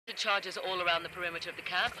Charges all around the perimeter of the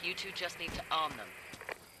camp. You two just need to arm them.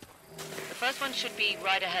 The first one should be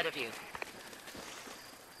right ahead of you.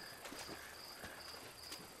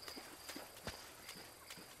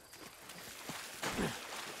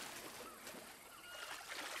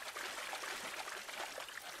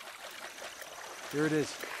 Here it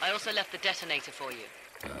is. I also left the detonator for you.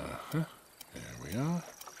 Uh-huh. There we are.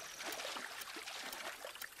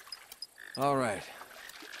 All right.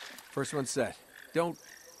 First one set. Don't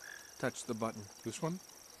touch the button. This one?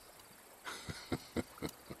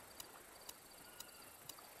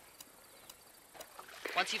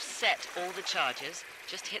 Once you've set all the charges,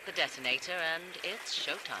 just hit the detonator and it's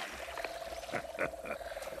showtime.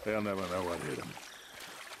 They'll never know what hit them.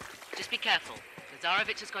 Just be careful.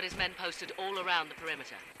 Lazarevich has got his men posted all around the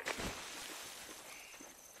perimeter.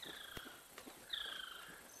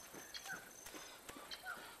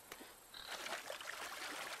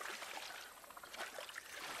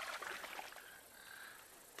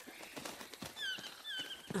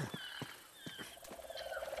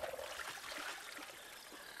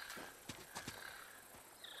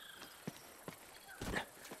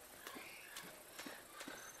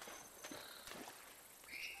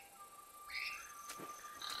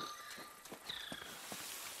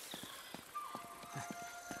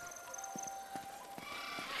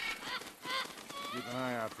 Keep an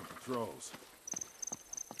eye out for patrols.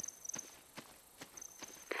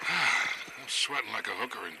 I'm sweating like a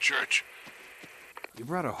hooker in church. You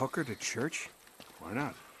brought a hooker to church? Why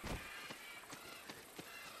not?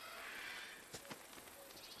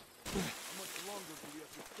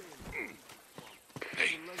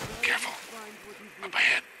 Hey, careful. Up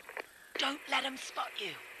ahead. Don't let them spot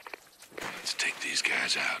you. Let's take these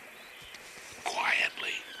guys out.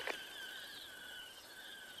 Quietly.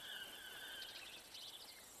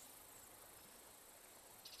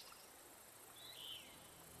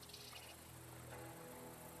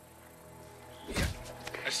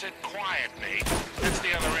 I said quiet, Nate. That's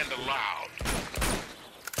the other end of loud.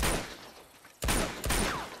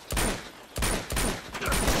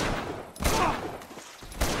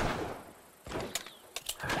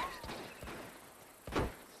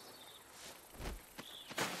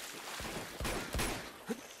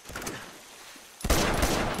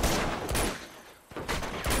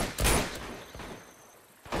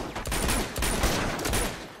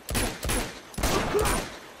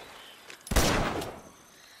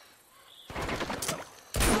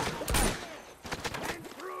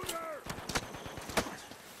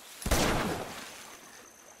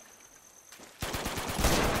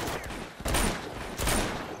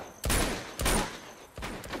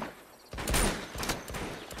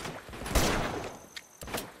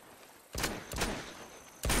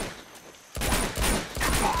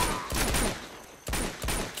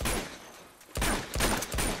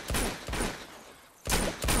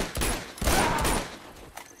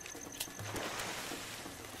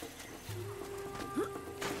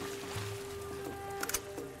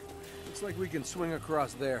 Looks like we can swing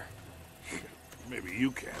across there. Maybe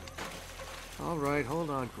you can. All right,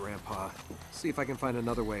 hold on, Grandpa. See if I can find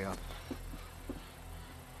another way up.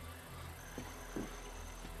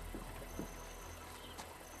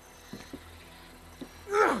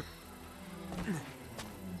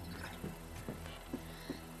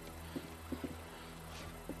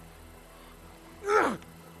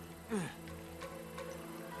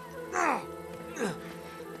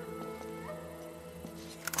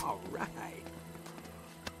 All right.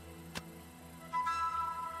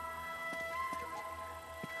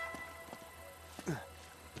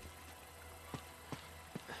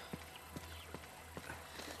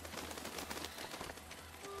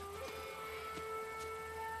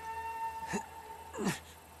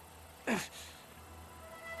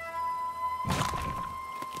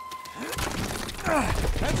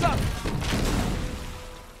 Heads up!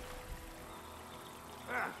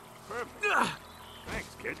 Perfect.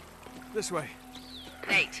 Thanks, kid. This way.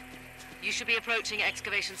 Nate, you should be approaching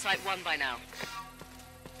excavation site 1 by now.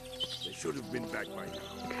 They should have been back by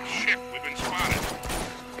now. Shit, we've been spotted.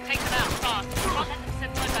 Take them out fast. Can't let them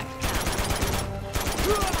send time back to camp.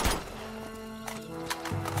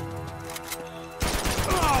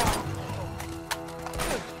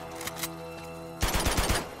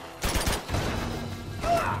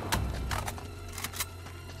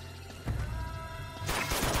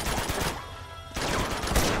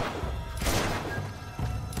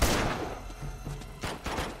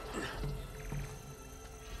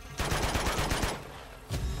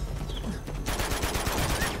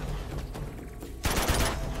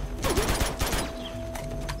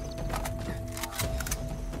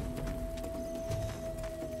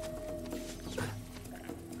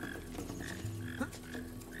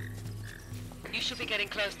 should be getting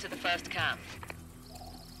close to the first camp.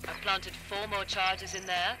 I've planted 4 more charges in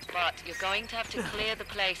there, but you're going to have to clear the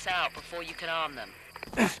place out before you can arm them.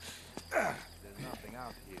 There's nothing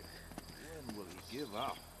out here. When will he give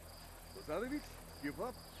up? Give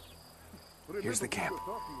up? Here's the camp.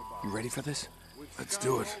 You ready for this? Let's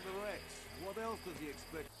do it. What else does he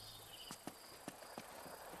expect?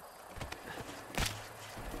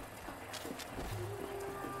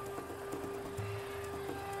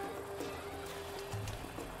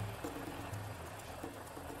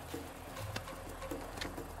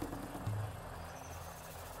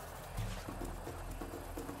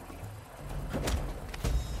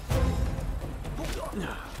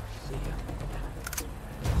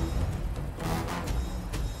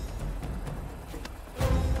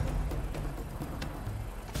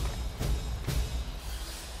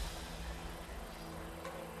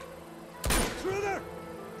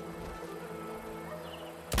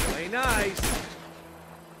 Play nice.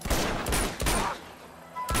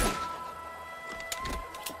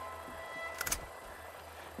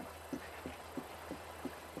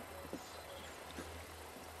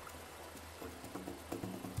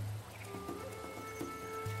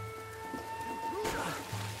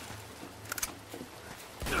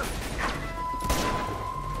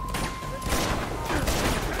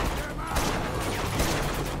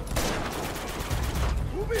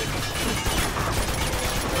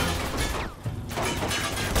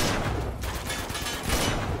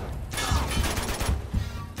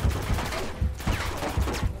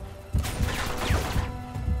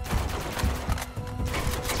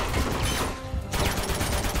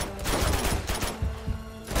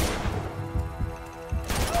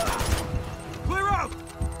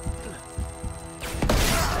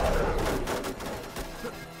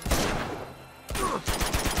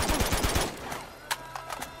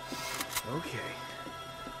 Okay.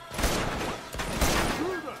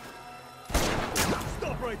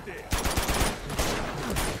 Stop right there.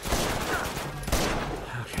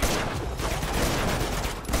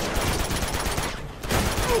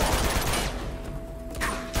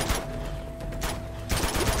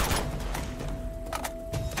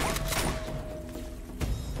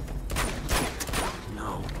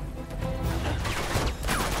 No.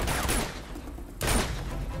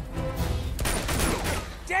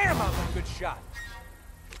 Damn, I'm a good shot.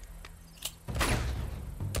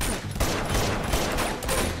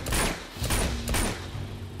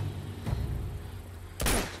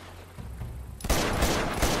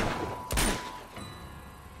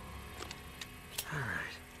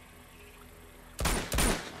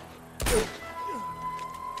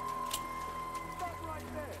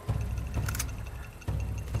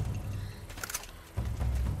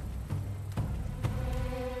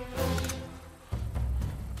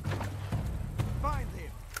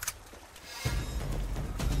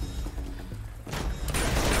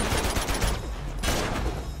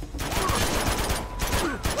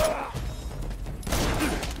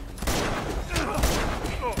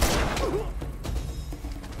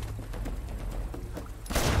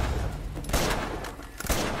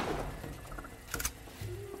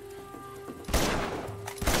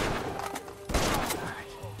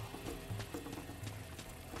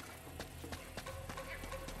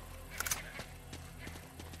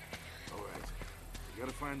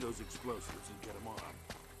 Gotta find those explosives and get them on.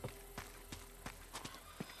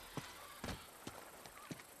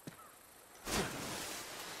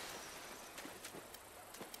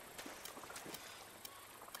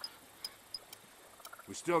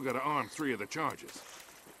 We still gotta arm 3 of the charges.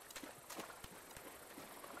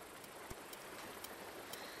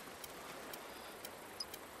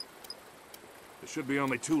 There should be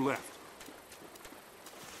only 2 left.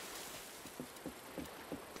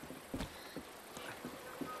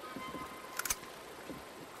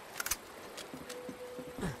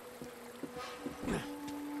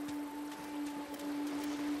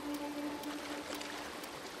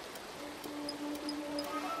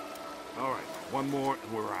 All right, one more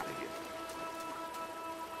and we're out of here.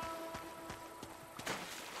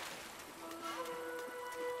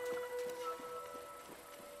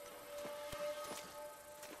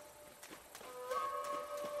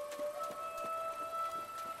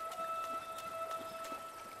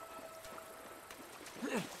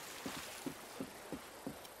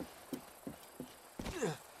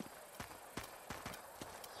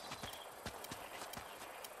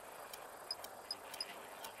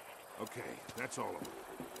 Okay, that's all of them.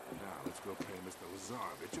 Now, let's go pay Mr.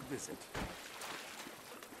 Lazarevich a visit.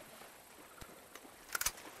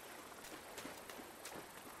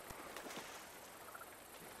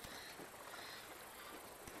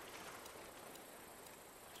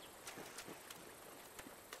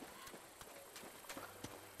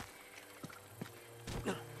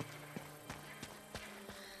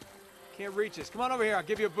 Can't reach us. Come on over here, I'll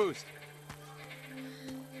give you a boost.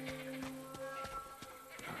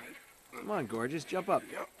 Come on, gorgeous, jump up.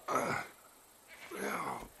 You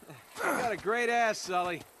got a great ass,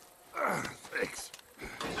 Sully. Thanks.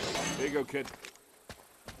 There you go, kid.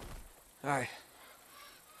 All right.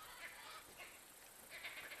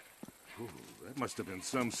 Ooh, that must have been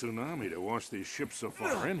some tsunami to wash these ships so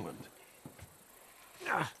far inland.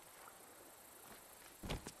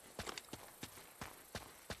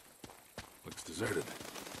 Looks deserted.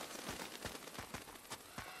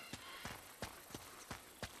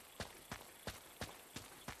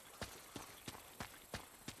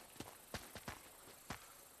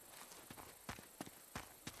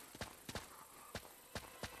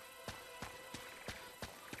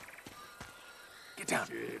 Get down.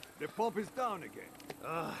 Shit. The pump is down again.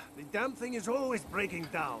 The damn thing is always breaking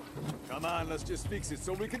down. Come on, let's just fix it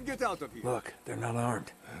so we can get out of here. Look, they're not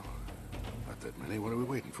armed. Not that many. What are we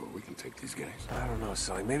waiting for? We can take these guys. I don't know,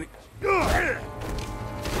 Sully. Maybe... There's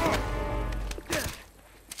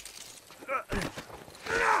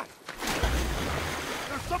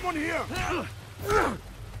someone here!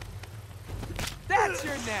 That's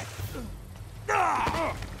your neck!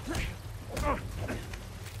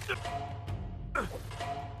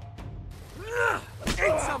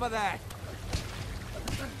 Eat some of that!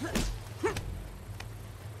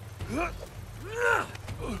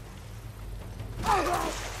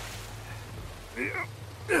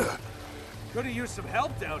 Could have used some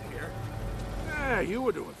help down here. Yeah, you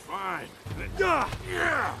were doing fine.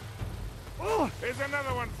 Oh, here's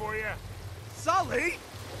another one for you. Sully!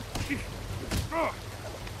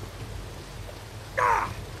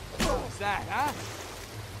 What's that, huh?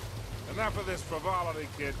 Enough of this frivolity,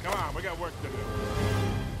 kid. Come on, we got work to do.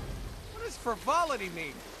 What does frivolity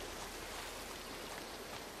mean?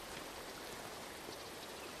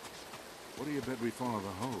 What do you bet we follow the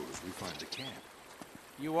hose? We find the camp.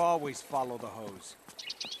 You always follow the hose.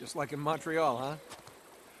 Just like in Montreal, huh?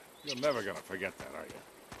 You're never gonna forget that, are you?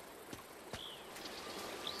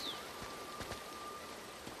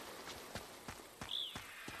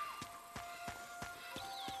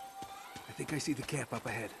 I think I see the camp up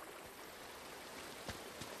ahead.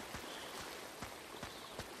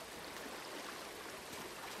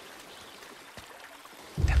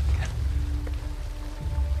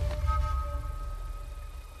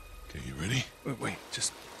 Okay, you ready? Wait,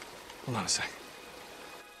 just hold on a sec.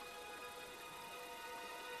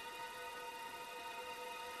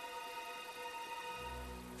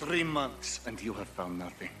 Three months, and you have found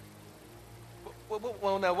nothing.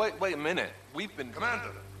 Well, now, wait a minute. We've been...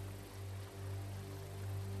 Commander!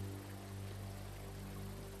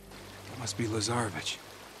 That must be Lazarevich.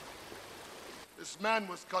 This man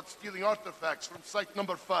was caught stealing artifacts from site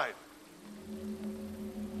number 5.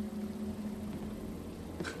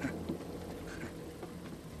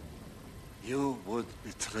 You would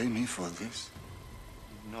betray me for this?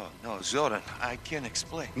 No, Zoran, I can't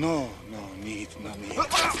explain. No need.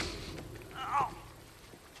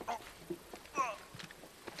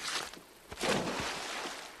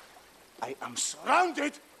 I am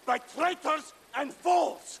surrounded by traitors and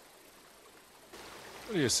fools!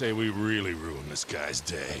 What do you say we really ruin this guy's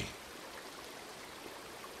day?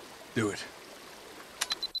 Do it.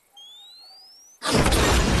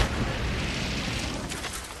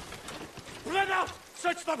 Spread out!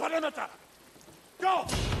 Search the perimeter! Go! All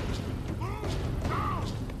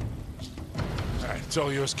right, it's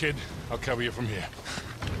all yours, kid. I'll cover you from here.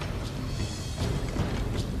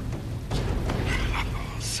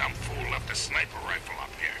 Some fool left a sniper rifle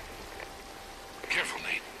up here. Careful,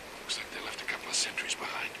 Nate. Looks like they left a couple of sentries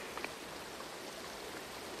behind.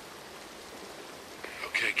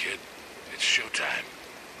 Okay, kid. It's showtime.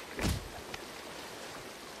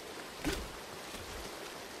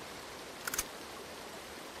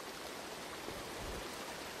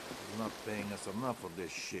 He's not paying us enough for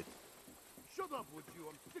this shit. Shut up, would you?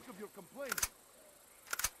 I'm sick of your complaining.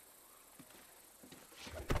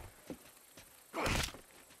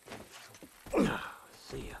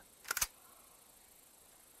 See ya.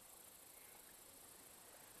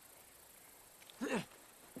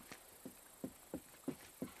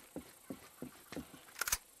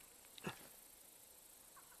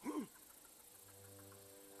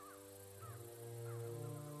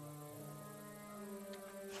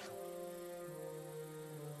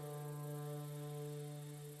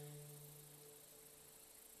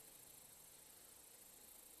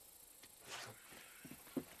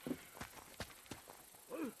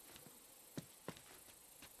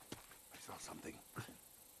 Something.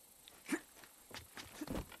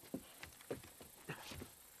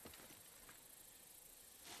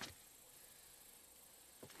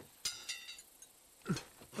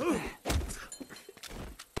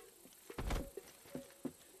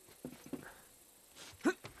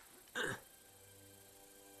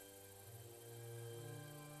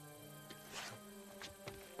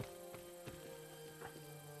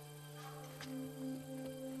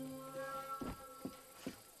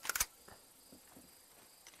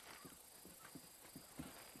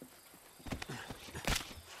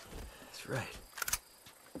 right.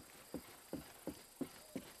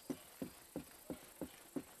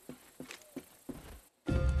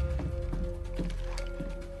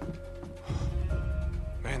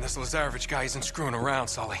 Man, this Lazarevich guy isn't screwing around,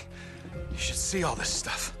 Sully. You should see all this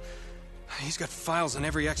stuff. He's got files on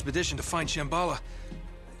every expedition to find Shambhala,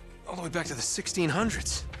 all the way back to the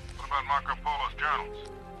 1600s. What about Marco Polo's journals?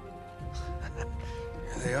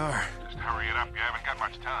 Here they are. Just hurry it up. You haven't got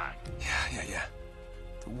much time. Yeah.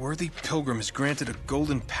 The worthy pilgrim is granted a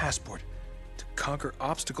golden passport to conquer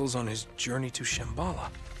obstacles on his journey to Shambhala.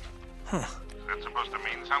 Huh. Is that supposed to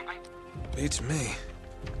mean something? Beats me.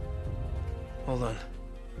 Hold on.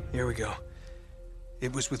 Here we go.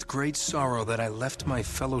 It was with great sorrow that I left my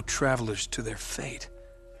fellow travelers to their fate.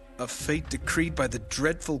 A fate decreed by the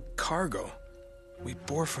dreadful cargo we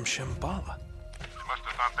bore from Shambhala. You must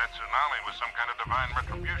have thought that tsunami was some kind of divine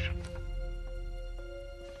retribution.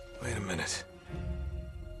 Wait a minute.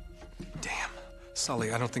 Damn.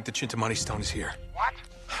 Sully, I don't think the Chintamani stone is here. What?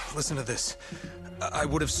 Listen to this. I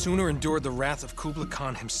would have sooner endured the wrath of Kublai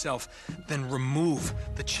Khan himself than remove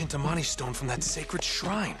the Chintamani stone from that sacred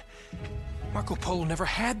shrine. Marco Polo never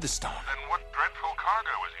had the stone. Then what dreadful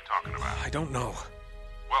cargo is he talking about? I don't know.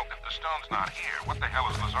 Well, if the stone's not here, what the hell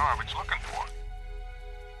is Lazarevich looking for?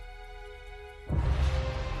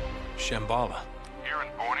 Shambhala. Here in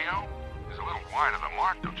Borneo? He's a little wide of the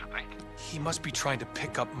mark, don't you think? He must be trying to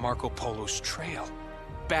pick up Marco Polo's trail.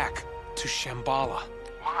 Back to Shambhala.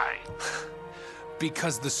 Why?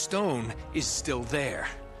 Because the stone is still there.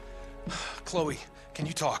 Chloe, can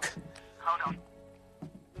you talk? Hold on.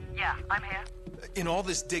 Yeah, I'm here. In all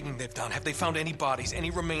this digging they've done, have they found any bodies,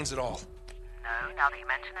 any remains at all? No, now that you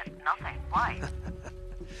mention it, nothing. Why?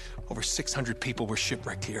 Over 600 people were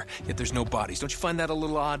shipwrecked here, yet there's no bodies. Don't you find that a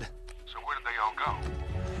little odd? So where did they all go?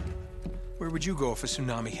 Where would you go if a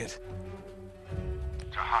tsunami hit?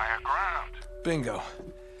 To higher ground. Bingo.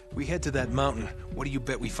 We head to that mountain. What do you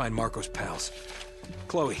bet we find Marco's pals?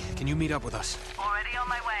 Chloe, can you meet up with us? Already on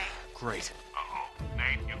my way. Great. Uh-oh.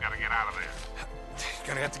 Nate, you gotta get out of there. You're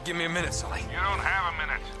gonna have to give me a minute, Sully. You don't have a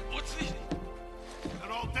minute. What's this?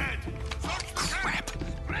 They're all dead. Crap!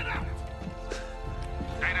 Spread out.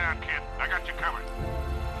 Stay down, kid. I got you covered.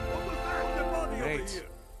 What was that? The body over Nate. here.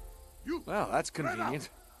 You. Well, that's convenient.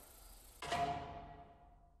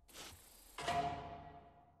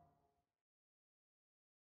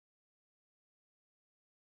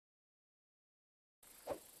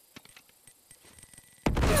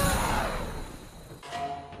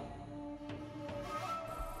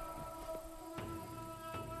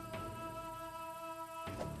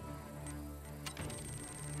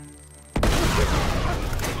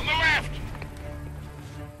 On the left!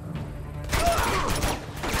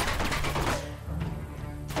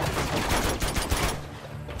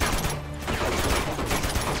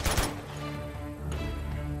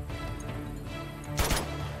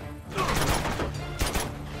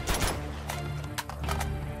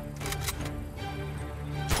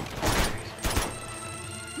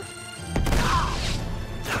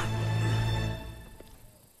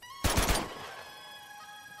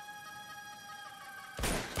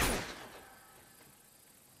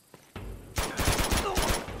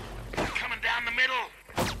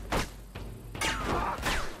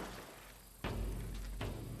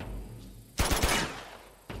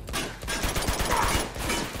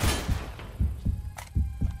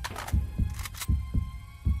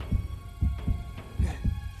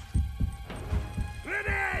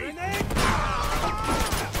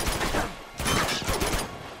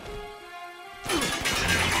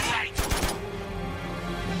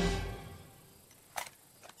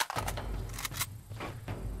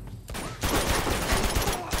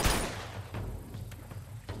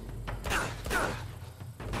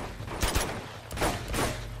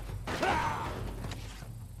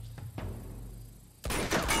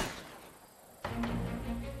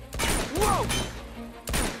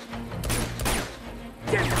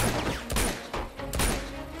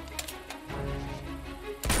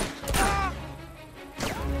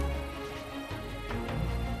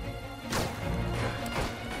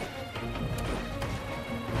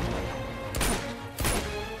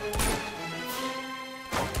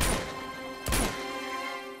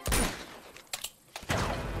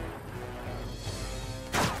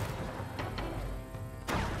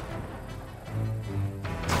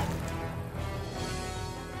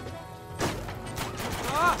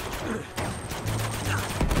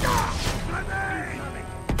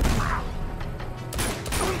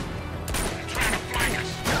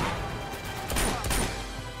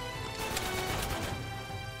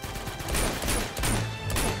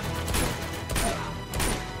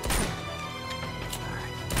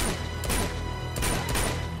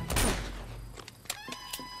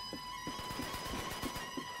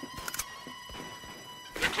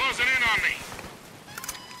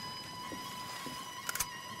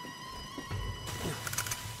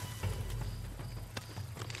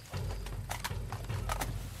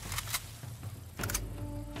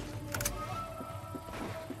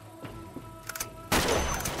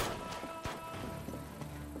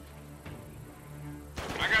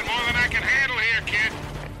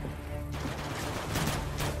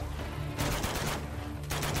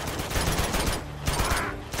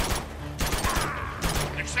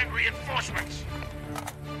 reinforcements.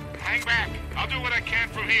 Hang back. I'll do what I can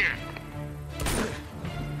from here.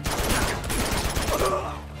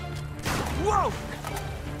 Whoa!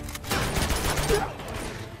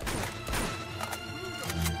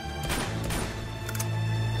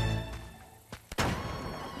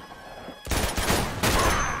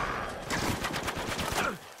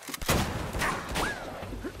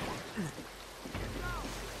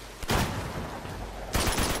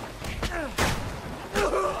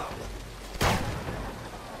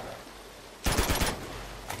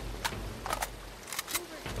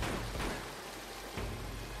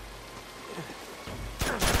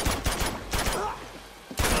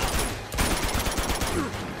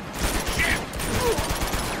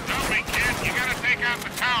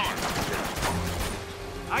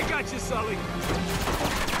 I got you, Sully.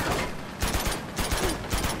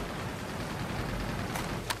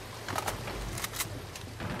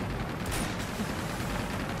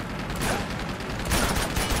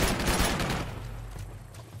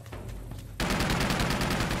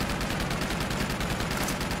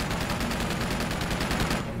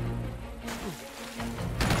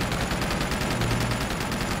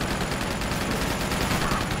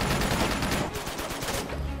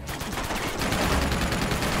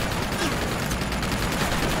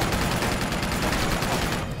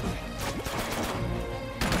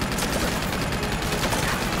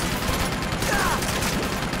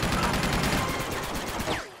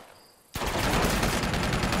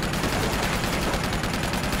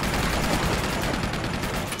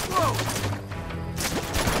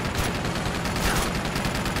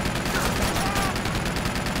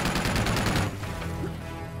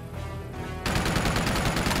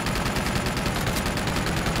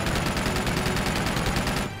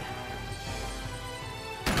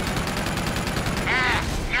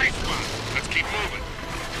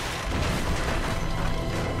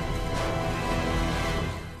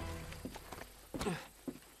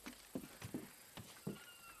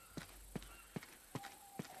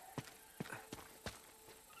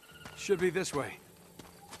 Should be this way.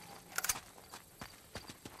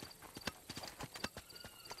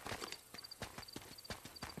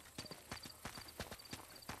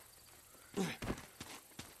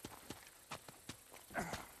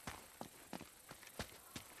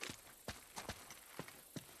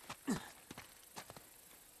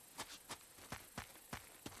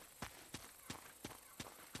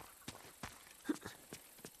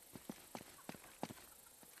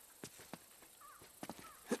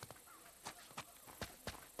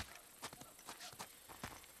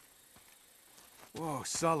 Whoa,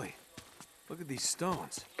 Sully. Look at these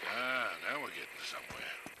stones. Ah, now we're getting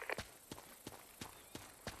somewhere.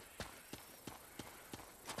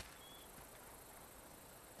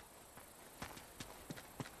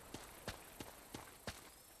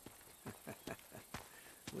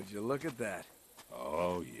 Would you look at that?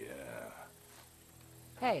 Oh, yeah.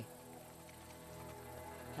 Hey.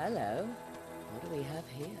 Hello. What do we have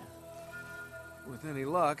here? With any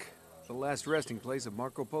luck, the last resting place of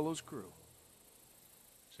Marco Polo's crew.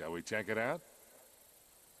 Shall we check it out?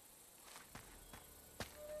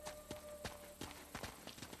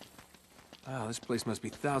 Wow, this place must be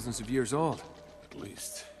thousands of years old. At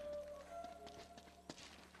least.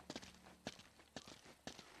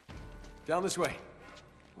 Down this way.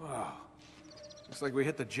 Wow. Looks like we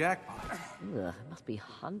hit the jackpot. Ugh, there must be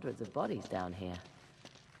hundreds of bodies down here.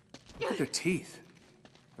 Look at their teeth.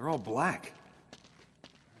 They're all black.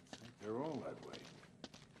 They're all that way.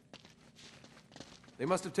 They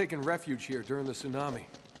must have taken refuge here during the tsunami.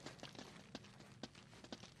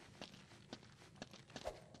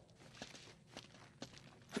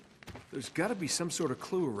 There's gotta be some sort of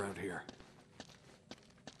clue around here.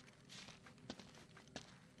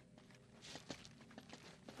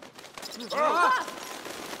 Ah!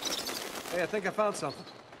 Hey, I think I found something.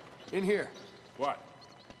 In here. What?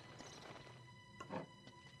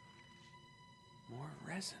 More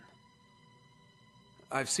resin.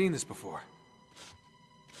 I've seen this before.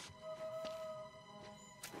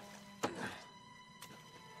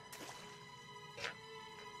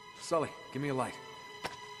 Sully, give me a light.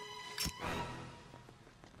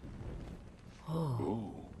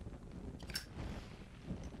 Ooh.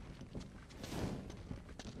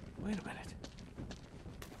 Wait a minute.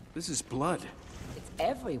 This is blood. It's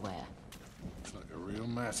everywhere. It's like a real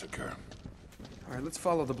massacre. All right, let's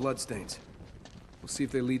follow the bloodstains. We'll see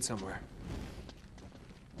if they lead somewhere.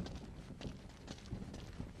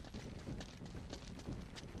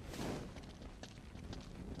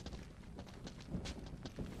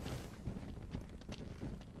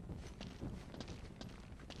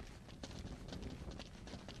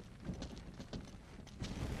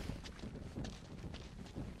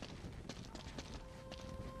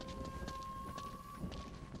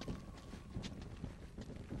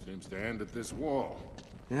 seems to end at this wall.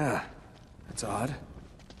 Yeah, that's odd.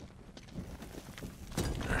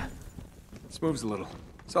 This moves a little.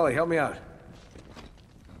 Sully, help me out. Here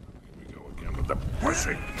we go again with the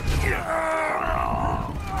pushing. I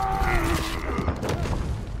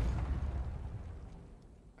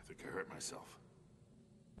think I hurt myself.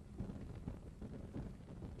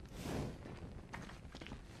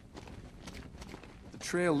 The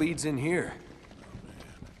trail leads in here.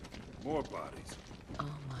 More bodies. Oh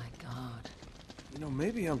my god. You know,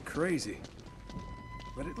 maybe I'm crazy,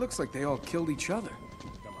 but it looks like they all killed each other.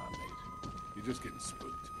 Come on, Nate. You're just getting spooked.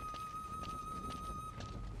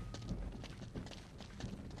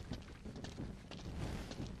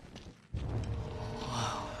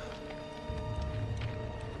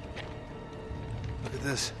 Look at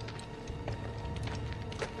this.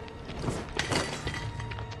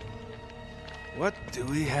 What do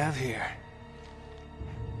we have here?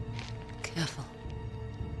 Careful.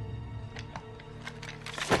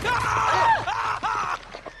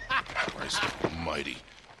 Christ almighty.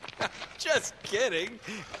 Just kidding.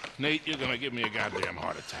 Nate, you're gonna give me a goddamn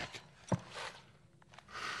heart attack.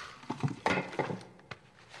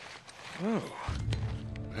 Oh.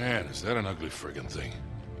 Man, is that an ugly friggin' thing?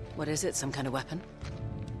 What is it? Some kind of weapon?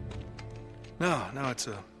 No, it's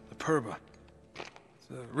a purba. It's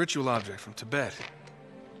a ritual object from Tibet.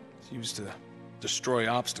 It's used to destroy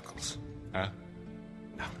obstacles. Huh?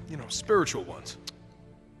 You know, spiritual ones.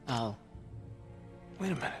 Oh.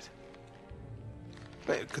 Wait a minute.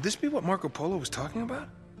 Wait, could this be what Marco Polo was talking about?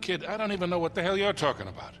 Kid, I don't even know what the hell you're talking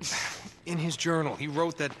about. In his journal, he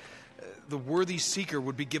wrote that the worthy seeker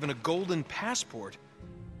would be given a golden passport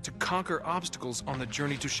to conquer obstacles on the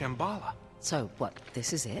journey to Shambhala. So, what,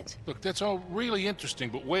 this is it? Look, that's all really interesting,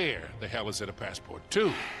 but where the hell is it a passport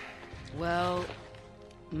to? Well,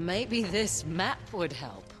 maybe this map would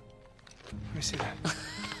help. Let me see that.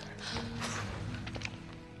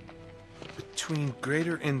 Between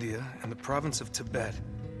Greater India and the province of Tibet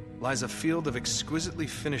lies a field of exquisitely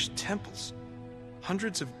finished temples.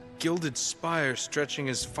 Hundreds of gilded spires stretching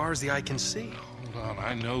as far as the eye can see. Hold on,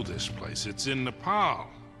 I know this place. It's in Nepal.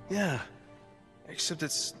 Yeah, except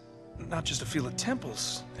it's not just a field of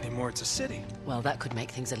temples anymore, it's a city. Well, that could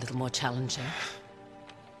make things a little more challenging.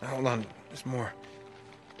 Now, hold on, there's more.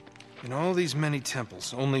 In all these many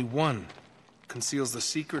temples, only one conceals the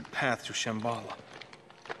secret path to Shambhala.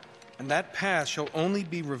 And that path shall only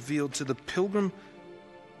be revealed to the pilgrim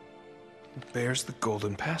who bears the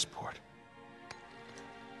golden passport.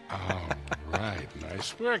 Oh, right.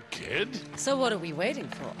 Nice work, kid. So what are we waiting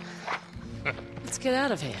for? Let's get out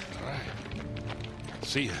of here. All right.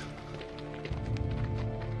 See ya.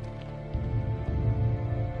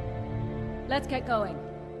 Let's get going.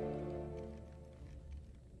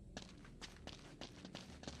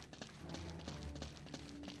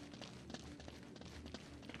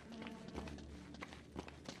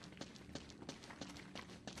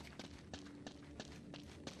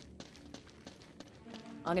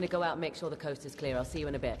 I'm gonna go out and make sure the coast is clear. I'll see you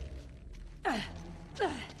in a bit.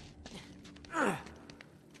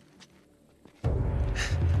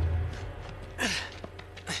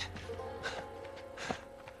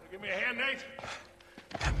 Give me a hand, Nate.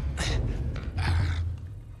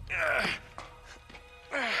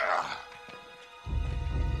 Oh,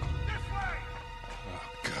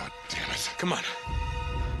 God damn it. Come on.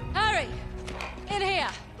 Harry! In here!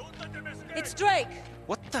 It's Drake!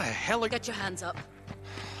 What the hell are... Get your hands up.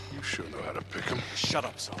 You sure know how to pick 'em. Shut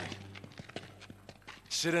up, Sully.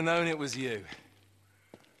 Should have known it was you.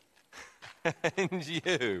 And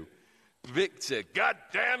you, Victor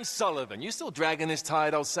goddamn Sullivan. You still dragging this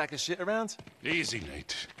tired old sack of shit around? Easy,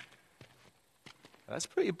 Nate. That's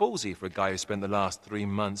pretty ballsy for a guy who spent the last 3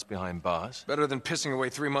 months behind bars. Better than pissing away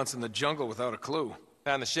 3 months in the jungle without a clue.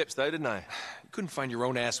 Found the ships though, didn't I? You couldn't find your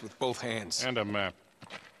own ass with both hands. And a map.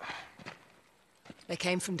 They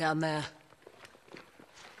came from down there.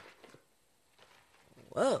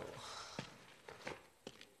 Whoa.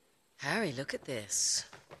 Harry, look at this.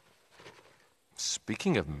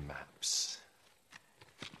 Speaking of maps,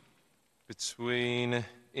 between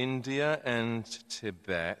India and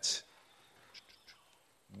Tibet,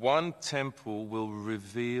 one temple will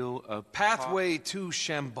reveal a Pathway to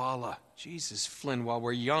Shambhala. Jesus, Flynn, while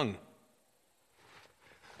we're young.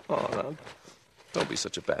 Oh, no. Don't be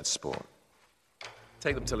such a bad sport.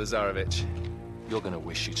 Take them to Lazarevich. You're gonna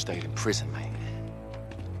wish you'd stayed in prison, mate.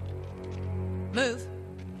 Move.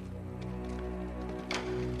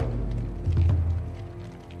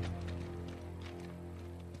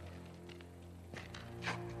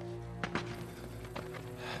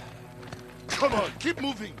 Come on, keep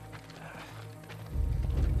moving.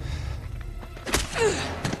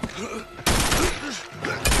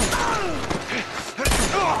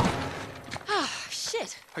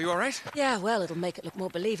 Shit. Are you all right? Yeah, well, it'll make it look more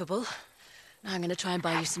believable. Now I'm gonna try and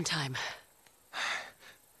buy you some time.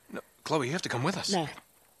 No, Chloe, you have to come with us. No.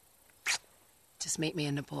 Just meet me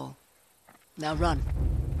in Nepal. Now run.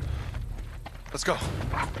 Let's go.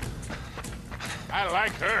 I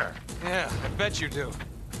like her. Yeah, I bet you do.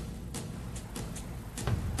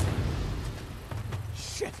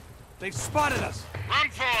 Shit! They've spotted us! Run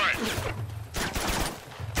for it!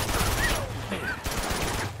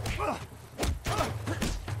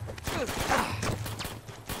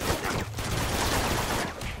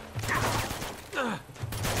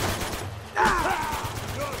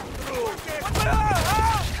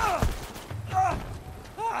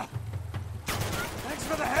 Thanks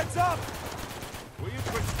for the heads up! Will you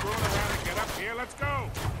quit screwing around and get up here? Let's go!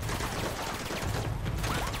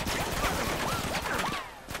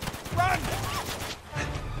 Run!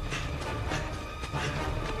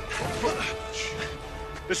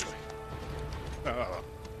 This way. Oh,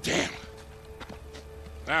 damn.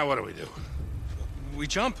 Now what do we do? We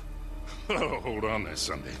jump. Oh, hold on there,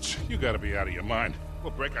 Sundance. You gotta be out of your mind.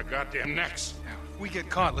 We'll break our goddamn necks. If we get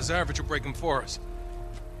caught, Lazarevich will break them for us.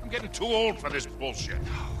 I'm getting too old for this bullshit.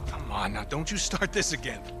 Come on, now don't you start this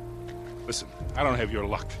again. Listen, I don't have your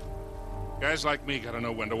luck. Guys like me gotta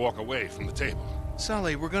know when to walk away from the table.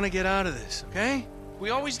 Sully, we're gonna get out of this, okay? We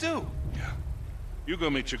always do. Yeah. You go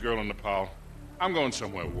meet your girl in Nepal. I'm going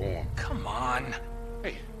somewhere warm. Come on.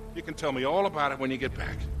 Hey, you can tell me all about it when you get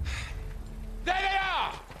back. There they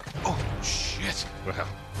are! Oh, shit. Well,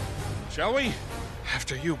 shall we?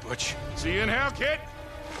 After you, Butch. See you in hell, kid!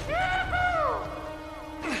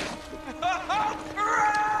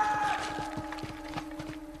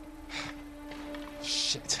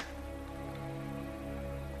 Shit.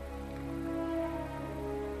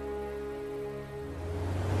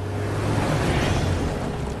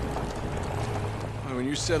 When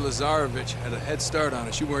you said Lazarevich had a head start on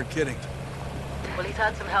us, you weren't kidding. Well, he's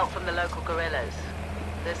had some help from the local guerrillas.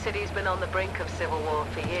 The city's been on the brink of civil war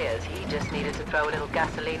for years. He just needed to throw a little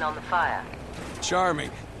gasoline on the fire. Charming.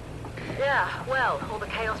 Yeah, well, all the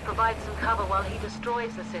chaos provides some cover while he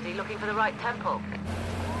destroys the city looking for the right temple.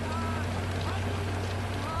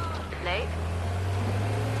 Nate?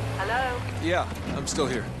 Hello? Yeah, I'm still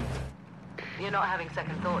here. You're not having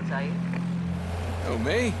second thoughts, are you? Oh,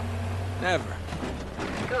 me? Never.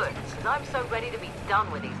 Good, because I'm so ready to be done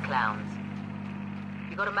with these clowns.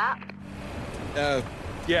 You got a map?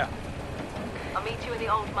 Yeah. I'll meet you in the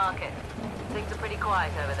old market. Things are pretty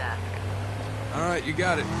quiet over there. All right, you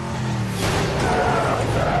got it.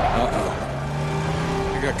 Uh-oh.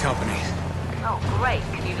 You got company. Oh, great.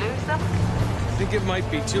 Can you lose them? I think it might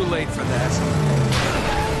be too late for that.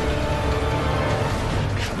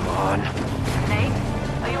 Come on. Nate,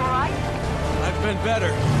 are you all right? I've been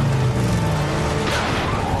better.